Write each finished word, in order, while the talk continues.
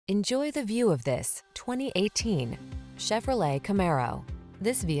Enjoy the view of this 2018 Chevrolet Camaro.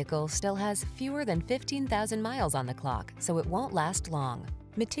 This vehicle still has fewer than 15,000 miles on the clock, so it won't last long.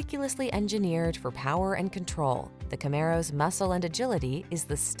 Meticulously engineered for power and control, the Camaro's muscle and agility is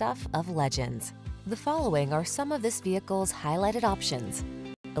the stuff of legends. The following are some of this vehicle's highlighted options: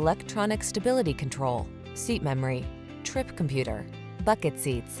 electronic stability control, seat memory, trip computer, bucket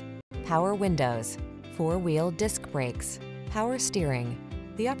seats, power windows, four-wheel disc brakes, power steering.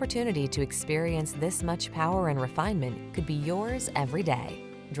 The opportunity to experience this much power and refinement could be yours every day.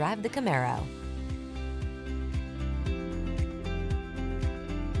 Drive the Camaro.